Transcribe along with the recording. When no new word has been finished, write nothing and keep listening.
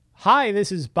Hi,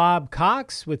 this is Bob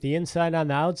Cox with the Inside on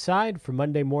the Outside for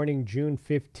Monday morning, June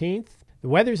 15th. The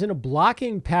weather's in a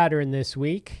blocking pattern this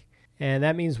week, and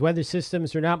that means weather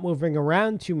systems are not moving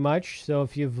around too much. So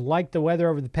if you've liked the weather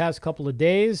over the past couple of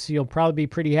days, you'll probably be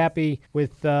pretty happy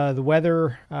with the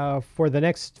weather for the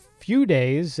next few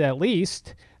days at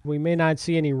least. We may not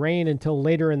see any rain until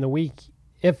later in the week,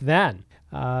 if then.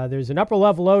 There's an upper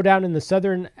level low down in the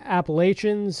southern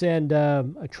Appalachians and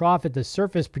a trough at the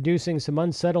surface producing some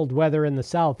unsettled weather in the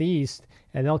southeast.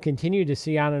 And they'll continue to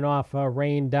see on and off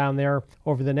rain down there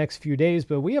over the next few days.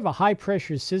 But we have a high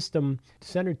pressure system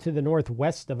centered to the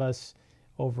northwest of us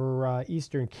over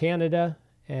eastern Canada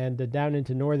and down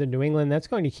into northern New England. That's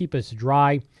going to keep us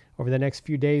dry over the next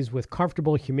few days with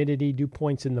comfortable humidity, dew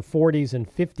points in the 40s and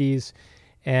 50s.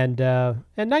 And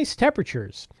nice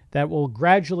temperatures that will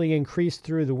gradually increase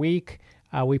through the week.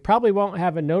 We probably won't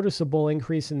have a noticeable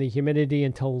increase in the humidity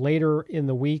until later in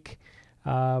the week.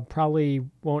 Probably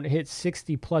won't hit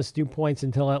 60 plus dew points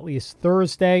until at least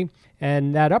Thursday.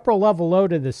 And that upper level low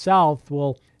to the south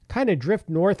will kind of drift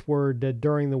northward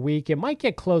during the week. It might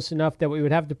get close enough that we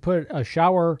would have to put a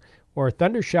shower or a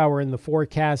thunder shower in the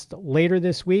forecast later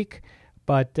this week.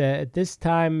 But at this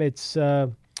time, it's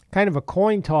kind of a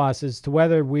coin toss as to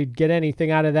whether we'd get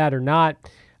anything out of that or not.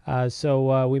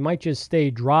 So we might just stay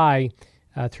dry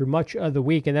through much of the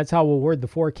week, and that's how we'll word the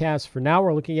forecast for now.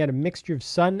 We're looking at a mixture of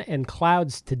sun and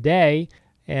clouds today,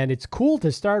 and it's cool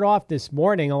to start off this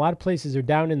morning. A lot of places are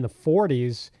down in the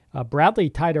 40s. Bradley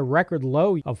tied a record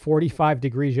low of 45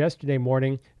 degrees yesterday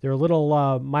morning. They're a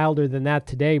little milder than that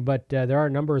today, but there are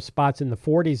a number of spots in the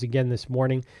 40s again this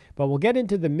morning. But we'll get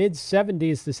into the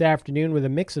mid-70s this afternoon with a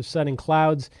mix of sun and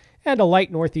clouds and a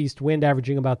light northeast wind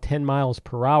averaging about 10 miles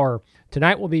per hour.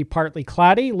 Tonight will be partly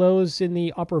cloudy, lows in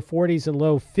the upper 40s and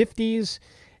low 50s,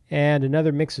 and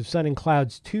another mix of sun and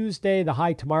clouds Tuesday. The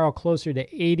high tomorrow closer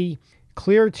to 80.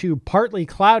 Clear to partly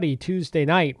cloudy Tuesday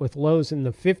night with lows in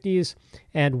the 50s.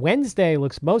 And Wednesday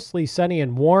looks mostly sunny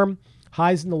and warm.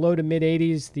 Highs in the low to mid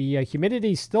 80s. The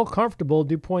humidity is still comfortable.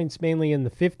 Dew points mainly in the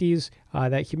 50s.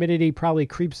 That humidity probably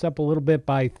creeps up a little bit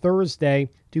by Thursday.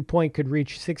 Dew point could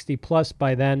reach 60 plus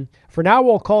by then. For now,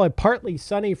 we'll call it partly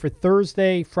sunny for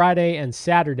Thursday, Friday, and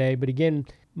Saturday. But again,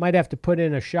 might have to put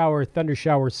in a shower, thunder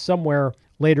shower somewhere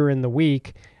later in the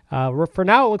week. For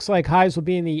now, it looks like highs will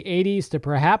be in the 80s to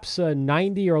perhaps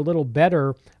 90 or a little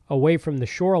better away from the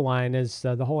shoreline as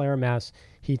the whole air mass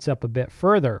heats up a bit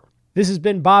further. This has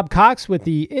been Bob Cox with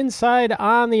the Inside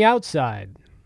on the Outside.